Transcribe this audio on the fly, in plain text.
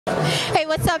Hey,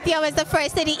 what's up, yo? It's the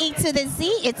first city E to the Z.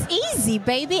 It's easy,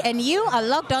 baby. And you are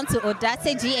logged on to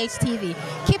Odate GHTV.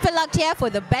 Keep it locked here for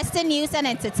the best in news and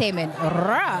entertainment.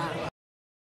 Rah.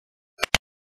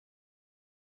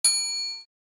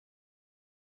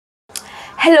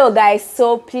 Hello guys,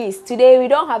 so please, today we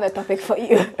don't have a topic for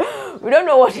you. We don't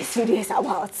know what this video is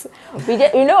about. We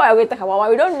know what we're talking about,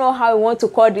 we don't know how we want to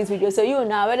call this video. So you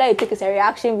now, whether you think it's a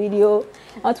reaction video,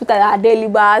 on Twitter, our daily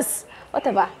buzz,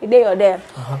 whatever, you're there.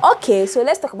 Okay, so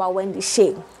let's talk about Wendy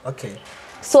Shay. Okay.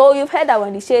 So you've heard that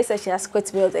Wendy Shay said she has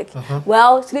quit music.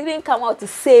 Well, she didn't come out to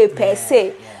say per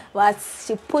se, but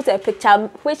she put a picture,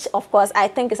 which of course I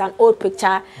think is an old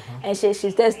picture, and she's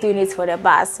just doing it for the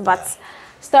buzz. But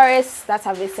stories that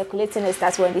have been circulating is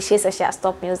that Wendy Shay says she has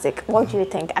stopped music. What do you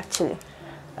think, actually?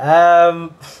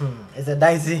 It's a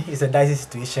dicey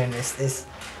situation. It's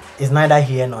neither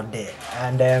here nor there.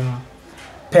 And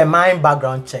per my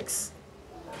background checks,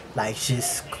 like she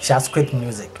has quit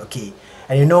music, okay.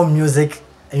 And you know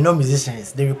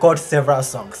musicians, they record several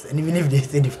songs, and even if they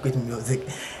say they've quit music,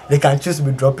 they can choose to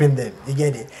be dropping them. You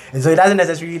get it? And so it doesn't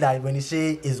necessarily like Wendy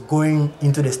Shay is going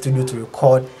into the studio to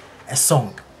record a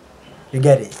song. You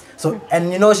get it? So,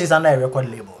 and you know she's under a record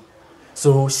label.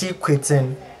 So she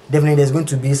quitting, definitely there's going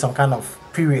to be some kind of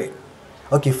period.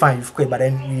 Okay, fine, you've quit, but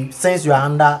then since you're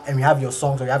under and you have your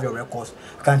songs or you have your records,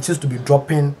 you can choose to be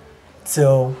dropping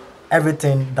till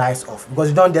everything dies off. Because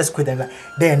you don't just quit and like,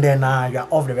 then you're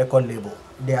off the record label.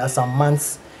 There are some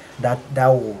months that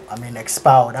will,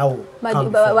 expire, that will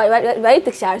come. But why you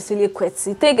think she has really quit?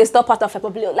 You think it's not part of a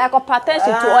public, like a attention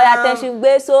to all attention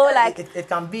based, so like... It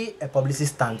can be a publicity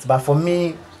stunt, but for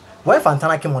me, when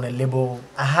Fantana came on the label,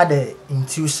 I had an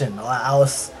intuition, or I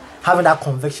was having that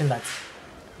conviction that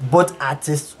both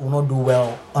artists will not do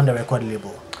well on the record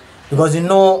label. Because you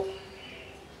know,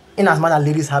 in as much as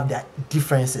ladies have their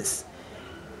differences,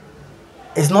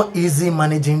 it's not easy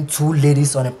managing two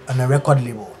ladies on a record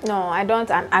label. No, I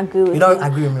don't agree with you. You don't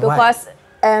agree with me? Because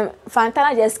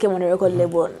Fantana just came on the record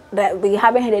label. That we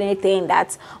haven't heard anything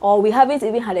that, or we haven't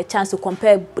even had a chance to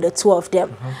compare the two of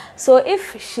them. So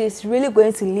if she's really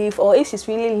going to leave, or if she's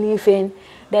really leaving,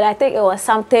 then I think it was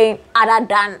something other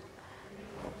than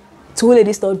two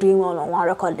ladies not doing well on one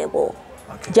record label.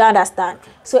 Okay. Do you understand?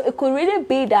 Okay. So it could really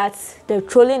be that the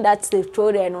trolling that they've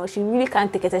trolled her, no, she really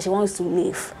can't take it and she wants to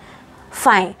leave.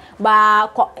 Fine,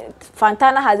 but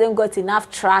Fantana hasn't got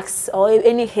enough tracks or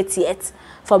any hits yet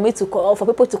for me to for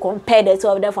people to compare the two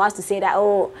of them, for us to say that,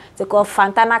 oh, because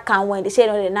Fantana can win. They say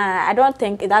no, I don't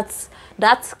think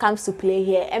that comes to play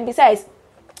here. And besides,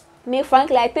 me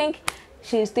frankly, I think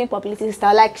she's doing publicity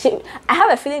style. Like I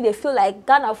have a feeling they feel like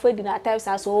Ghana afraid in our times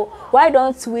are, so why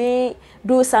don't we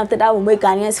do something that will make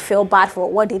Ghanaians feel bad for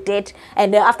what they did,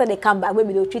 and then after they come back,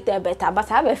 maybe they'll treat her better.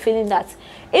 But I have a feeling that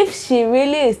if she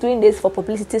really is doing this for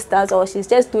publicity stars, or she's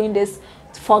just doing this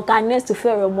for Ghanaians to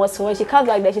feel remorse, when she comes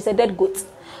back there, she's a dead goat.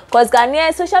 Because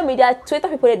Ghanaian social media, Twitter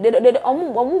people, they'll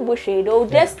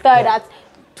just tell that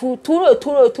to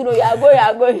you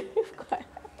are going.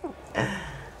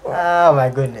 Oh my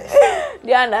goodness. Do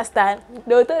you understand?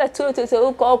 They'll tell the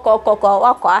two call,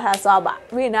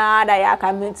 we know that you are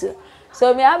coming to.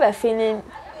 So me have a feeling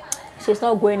she's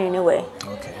not going anywhere.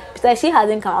 Okay. Because she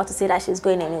hasn't come out to say that she's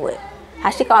going anywhere.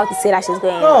 Has she come out to say that she's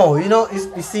going anywhere? No, you know,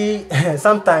 you see,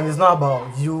 sometimes it's not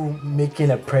about you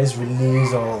making a press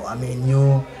release or,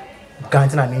 you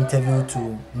granting an interview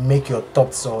to make your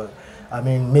thoughts or,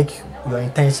 make your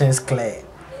intentions clear.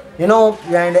 You know,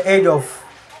 we are in the age of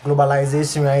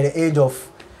globalization, we are in the age of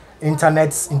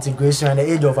internet integration, and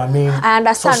the age of I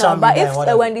understand, but if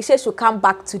Wendy Shay should come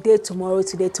back today, tomorrow,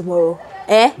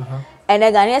 and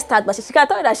then Ghanaian start, but she can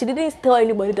tell you that she didn't tell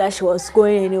anybody that she was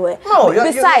going anywhere. No, you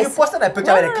posted a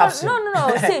picture with a caption.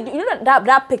 No. See, you know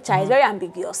that picture is very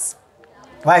ambiguous.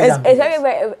 Why is it's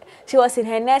very. She was in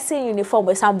her nursing uniform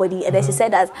with somebody, and then she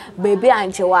said that baby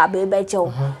Anjewa, baby Joe.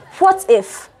 What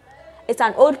if it's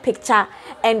an old picture,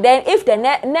 and then if the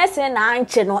nursing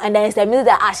Anjewa, and then it's the music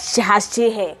that she has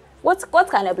hair? What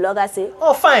can a blogger say?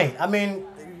 Oh, fine.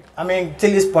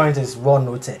 Tilly's point is well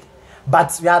noted,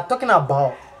 but we are talking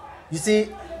about, you see,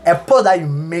 a post that you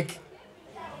make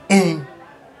in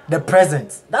the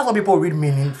present. That's what people read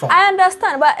meaning from. I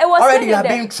understand, but it was already you are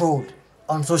being trolled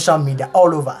on social media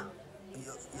all over.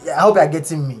 I hope you are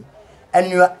getting me,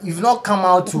 and you've not come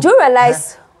out to. Do you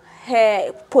realize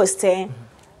her posting?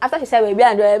 After she said baby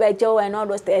and Joe and all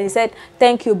those things, she said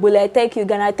thank you Bullet, thank you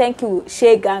Ghana, thank you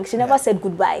Shay Gang. She never said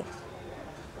goodbye.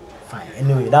 fine.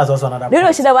 Anyway, that's also another You know,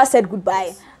 point. she never said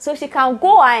goodbye. So she can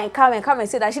go and come and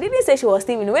say that she didn't say she was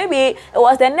leaving. Maybe it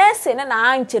was the next thing and her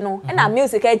aunt, you know, and her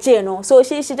music, you know. So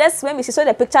she just, maybe she saw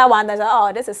the picture one and said,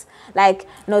 oh, this is like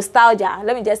nostalgia.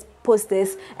 Let me just post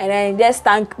this and then just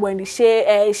thank Wendy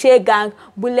Shay, Shay Gang,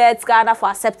 Bullets, Ghana for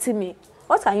accepting me.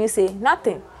 What can you say?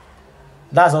 Nothing.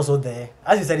 That's also there.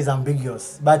 As you said, it's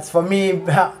ambiguous. But for me,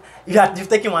 you've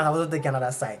taken one, I've also taken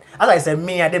another side. As I said,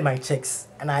 I did my checks.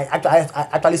 And I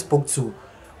actually spoke to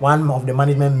one of the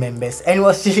management members. And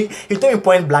he told me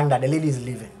point blank that the lady is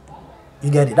leaving.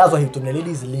 You get it? That's what he told me. The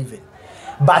lady is leaving.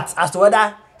 But as to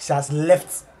whether she has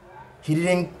left, he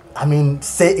didn't,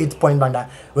 say it point blank that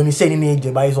when you say in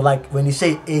age, but it's like when you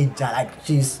say age, like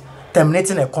she's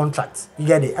terminating a contract. You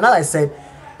get it? And as I said,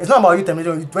 it's not about you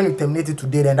terminating. When you terminate it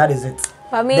today, then that is it.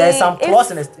 I mean, there's some clause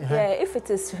in it. If it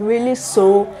is really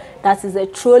so, that is the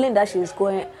trolling that she's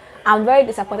going. I'm very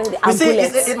disappointed with the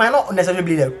ambulance. You see, it might not necessarily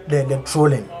be the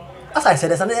trolling. As I said,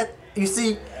 there's another. You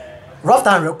see, Rough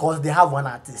Town Records, they have one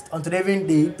artist. Until even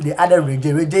the other Ray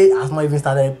J has not even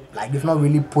started, like they've not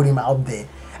really put him out there.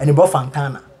 And they brought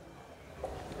Fantana.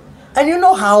 And you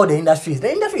know how the industry is.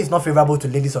 The industry is not favorable to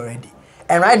ladies already.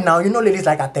 And right now, you know ladies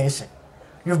like attention.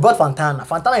 You've brought Fantana.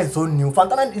 Fantana is so new.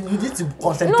 Fantana, you need to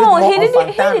concentrate more on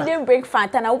Fantana. He didn't bring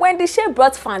Fantana. Wendy Shay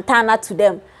brought Fantana to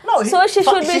them. No, so she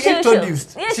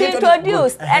introduced. Yeah, she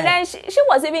introduced. And then she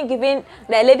was even giving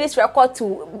the ladies record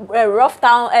to Rough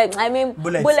Town,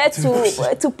 Bullet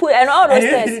to put and all those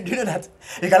things. Do you know that?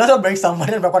 You can also bring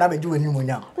somebody and record and do a new one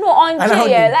now. No, on G,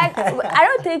 like, I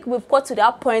don't think we've got to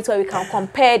that point where we can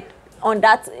compare on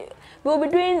that. We'll be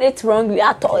doing it wrongly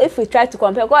at all if we try to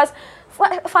compare, because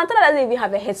Fantana doesn't even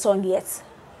have a hit song yet.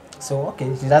 So, okay,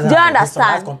 she doesn't Do you have understand? a hit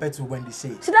song as compared to Wendy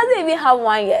Shay. She doesn't even have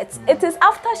one yet. It is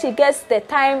after she gets the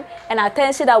time and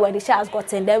attention that Wendy Shay has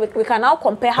gotten, then we can now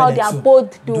compare how they are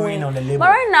both doing. On the label. But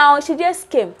right now, she just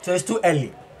came. So it's too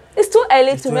early. It's too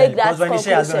early to make that conclusion. Because Wendy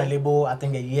Shay has been on the label, I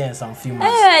think, a year and some few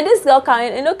months. This girl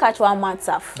can, catch 1 month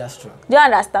off. That's true. Do you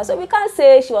understand? So we can't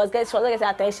say she was not getting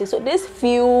attention. So this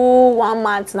few 1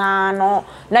 month now,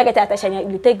 not getting attention,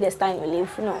 you take this time, you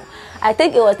leave. No. I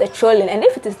think it was the trolling. And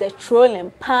if it is the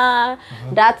trolling,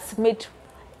 that made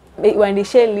Wendy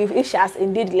Shay leave, if she has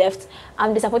indeed left,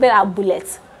 I'm disappointed at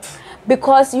Bullet.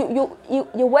 Because you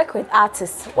work with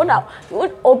artists.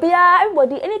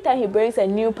 Everybody, anytime he brings a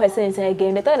new person into a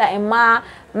game, they tell that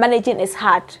managing is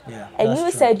hard. Yeah, and you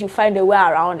said you find a way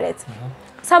around it.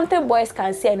 Something boys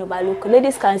can see and overlook,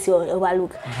 ladies can see and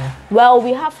overlook. Well,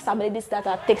 we have some ladies that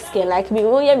are thick skin, like me. We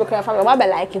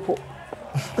like people.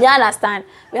 You understand?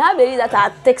 We have ladies that are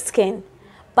thick skin.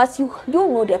 But you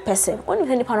know the person. When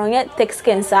you say thick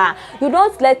skin, sir, you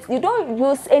don't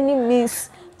use any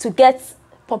means to get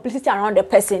publicity around the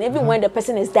person, even when the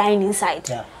person is dying inside.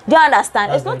 Yeah. Do you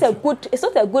understand? It's not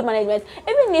a good management.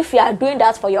 Even if you are doing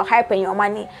that for your hype and your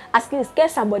money, at least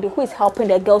get somebody who is helping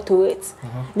the girl to it.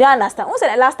 Do you understand? Also,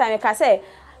 the last time you can say,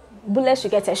 Bullet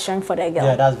should get a shrink for the girl.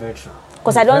 Yeah, that's very true.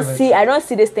 Because I don't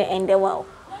see this thing ending well.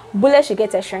 Bullet should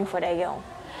get a shrink for the girl.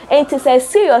 And to say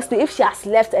seriously, if she has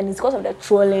left and it's because of the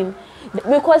trolling,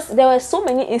 because there were so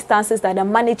many instances that the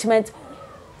management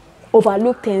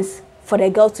overlooked things for the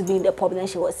girl to be in the pub that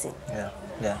she was in.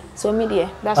 Yeah. So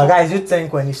media. That's guys, you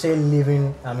think when you say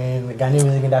leaving, the Ghanaian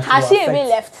music industry has she even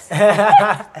left?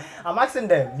 I'm asking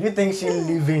them, do you think she's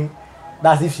leaving?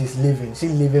 That's if she's leaving.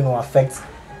 She's leaving or affects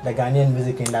the Ghanaian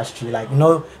music industry,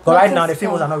 because right now the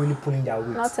females are not really pulling their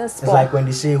weight. It's like when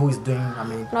they say who is doing,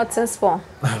 Nothing small.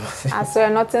 I swear,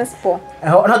 nothing small.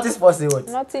 Nothing small, say what?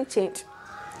 Nothing changed.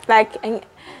 Like,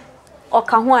 or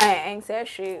Kahua and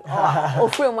Sershi, or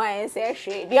Frima and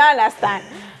Sershi. Do you understand?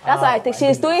 That's why I think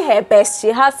she's doing her best.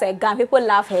 She has a gun. People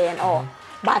love her and all.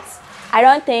 But I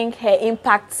don't think her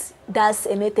impact does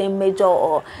anything major.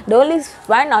 Or the only,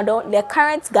 right now, the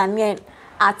current Ghanaian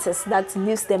artist that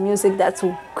leaves the music that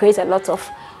will create a lot of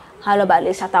Halobale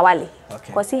Shatawale.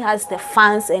 Because he has the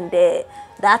fans and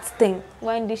that thing.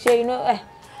 When they say,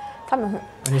 come on.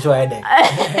 When you show her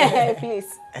there.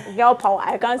 Please. Girl power.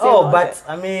 I can't say. Oh, but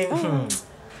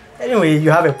anyway,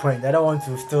 you have a point. I don't want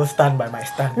to still stand by my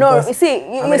stand. No, you see,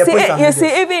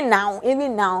 even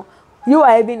now, you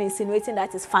are even insinuating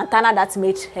that it's Fantana that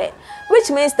made her, which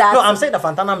means that. No, I'm saying that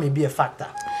Fantana may be a factor.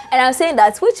 And I'm saying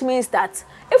that, which means that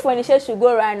if Wendy Shay should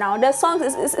go right now, the song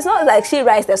it's not like she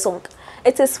writes the song.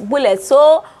 It is Bullet.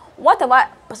 So whatever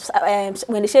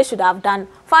Wendy Shay should have done,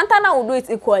 Fantana will do it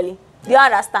equally. Do you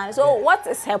understand? So what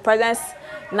is her presence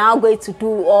now going to do,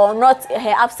 or not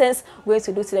her absence going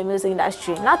to do to the music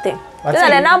industry? Nothing.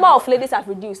 The number of ladies have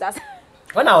reduced.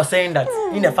 When I was saying that,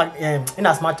 in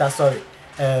as much as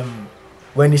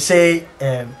when they say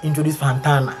introduce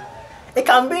Fantana, it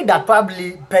can be that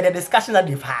probably per the discussion that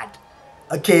they've had,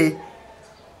 okay,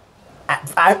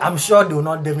 I'm sure they will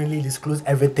not definitely disclose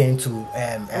everything to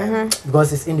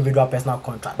because it's individual personal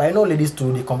contract. But I know ladies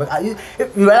too, they come back. You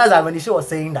realize that when she was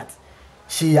saying that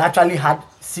she actually had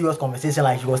serious conversation,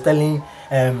 like she was telling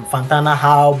Fantana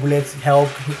how bullets help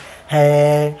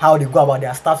her, how they go about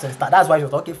their stuff and stuff. That's why she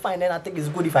was okay, fine. Then I think it's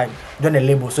good if I join the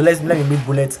label. So let me meet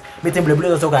bullets. Meeting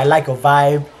bullets also, I like your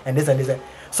vibe and this and this.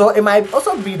 So it might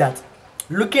also be that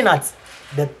looking at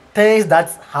the things that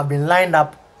have been lined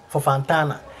up for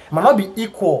Fantana, it might not be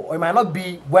equal, or it might not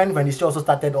be when she also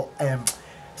started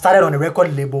on a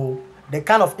record label. The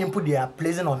kind of input they are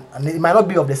placing on, and it might not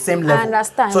be of the same level. I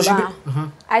understand. So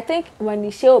I think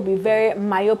Wendy Shay will be very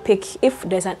myopic if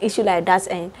there's an issue like that,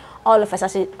 and all of a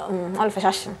sudden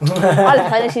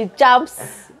she jumps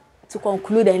to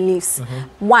conclude and leaves.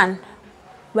 One,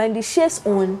 Wendy Shay's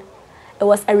own, it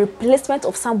was a replacement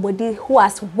of somebody who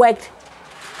has worked.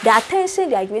 The attention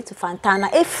they are giving to Fantana,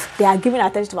 if they are giving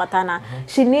attention to Fantana,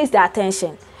 she needs the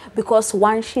attention. Because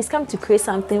one, she's come to create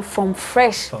something from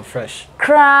fresh. So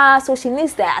she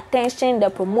needs the attention, the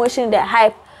promotion, the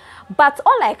hype. But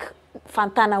unlike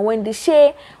Fantana, Wendy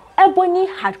Shay, Ebony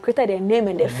had created a name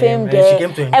and the fame there.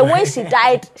 And when she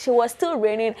died, she was still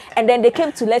reigning. And then they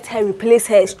came to let her replace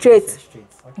her straight. Okay.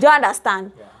 Do you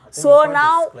understand? Yeah, so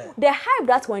now, the hype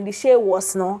that Wendy Shay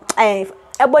was,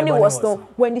 Ebony was,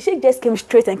 Wendy Shay just came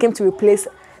straight and came to replace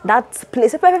that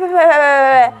place.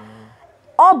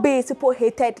 Albeit people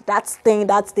hated that thing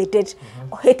that they did,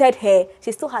 hated her,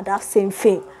 she still had that same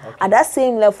fame. At that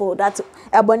same level that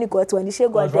Ebony got when she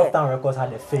got there. Rough Records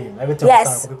had the fame. Everything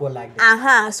yes. People like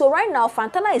that. So right now,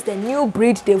 Fantana is the new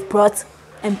breed they've brought.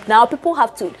 And now people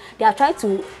they are trying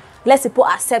to let people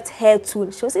accept her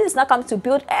too. She is not coming to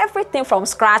build everything from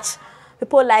scratch.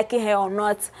 People liking her or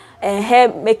not, and her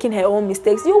making her own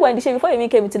mistakes. You, Wendy Shay, before you even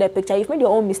came into the picture, you've made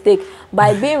your own mistake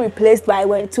by being replaced by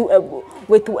with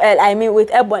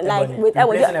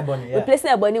Ebony.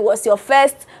 Replacing Ebony was your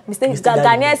first mistake.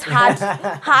 Ghanaians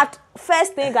had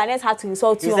first thing Ghanaians had to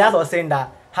insult you. You see, I was saying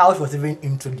that how she was even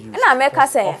introduced. And America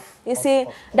said,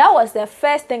 that was the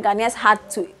first thing Ghanaians had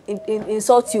to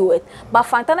insult you with. But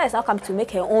Fantana is now come to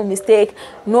make her own mistake,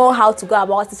 know how to go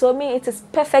about it. So it is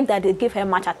perfect that they give her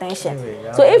much attention.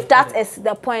 Anyway, so if that is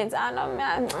the point, I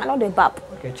know the bap.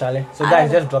 Okay, Charlie. So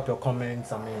guys, just drop your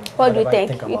comments. What do you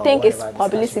think? You think it's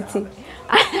publicity?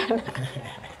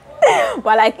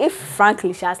 But like, if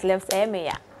frankly she has left,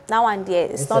 now and there,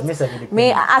 it's not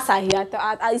me. As I hear,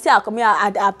 I say I come here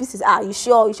at pieces. You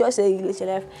sure? You sure say she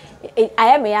left?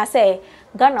 I say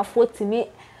Ghana afford to me.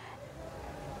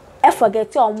 I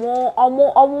forget your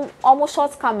more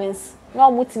shortcomings.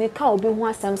 No more to me can't be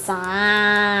one some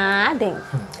something.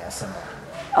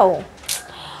 Oh,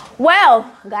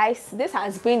 well, guys, this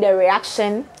has been the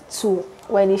reaction to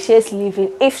when she's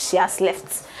leaving, if she has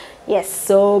left. Yes,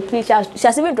 so please, she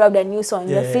has even dropped the news on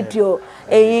the video.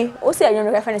 Also, you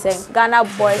know, reference saying Ghana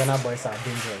boys are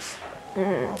dangerous.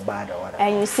 Or bad or whatever.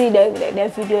 And you see the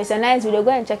video. It's a nice video. Go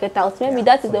and check it out. Maybe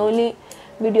that is the only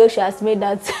video she has made.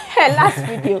 That last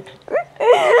video.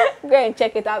 Go and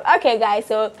check it out. Okay, guys.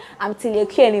 So I'm Tilly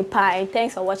Eki.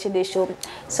 Thanks for watching this show.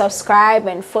 Subscribe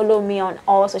and follow me on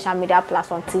all social media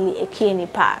platforms. Tilly Eki.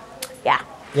 Yeah.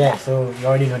 Yeah. So you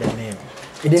already know the name.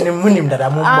 It didn't mean that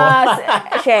I'm more.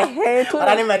 Okay. But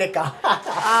I'm medical.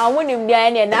 Him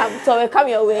there now, so we come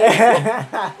your way.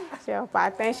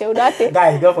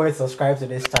 Guys, don't forget to subscribe to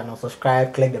this channel.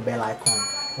 Subscribe, click the bell icon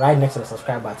right next to the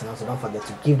subscribe button. Also, don't forget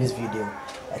to give this video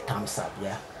a thumbs up.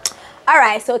 Yeah. All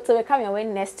right. So till we come your way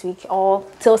next week, or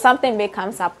till something big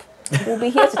comes up, we'll be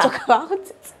here to talk about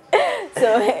it.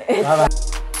 So. Bye-bye.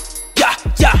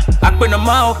 Yeah. I put them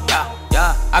out.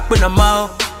 Yeah. I put them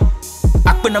out.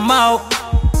 I put them out.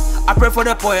 I pray for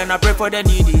the poor and I pray for the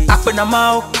needy. I put them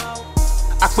out.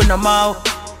 I put them out.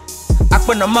 I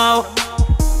put them out.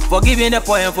 Forgiving the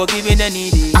poor and forgiving the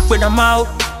needy. I put them out.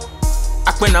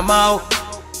 I put them out.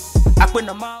 I put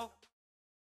them out.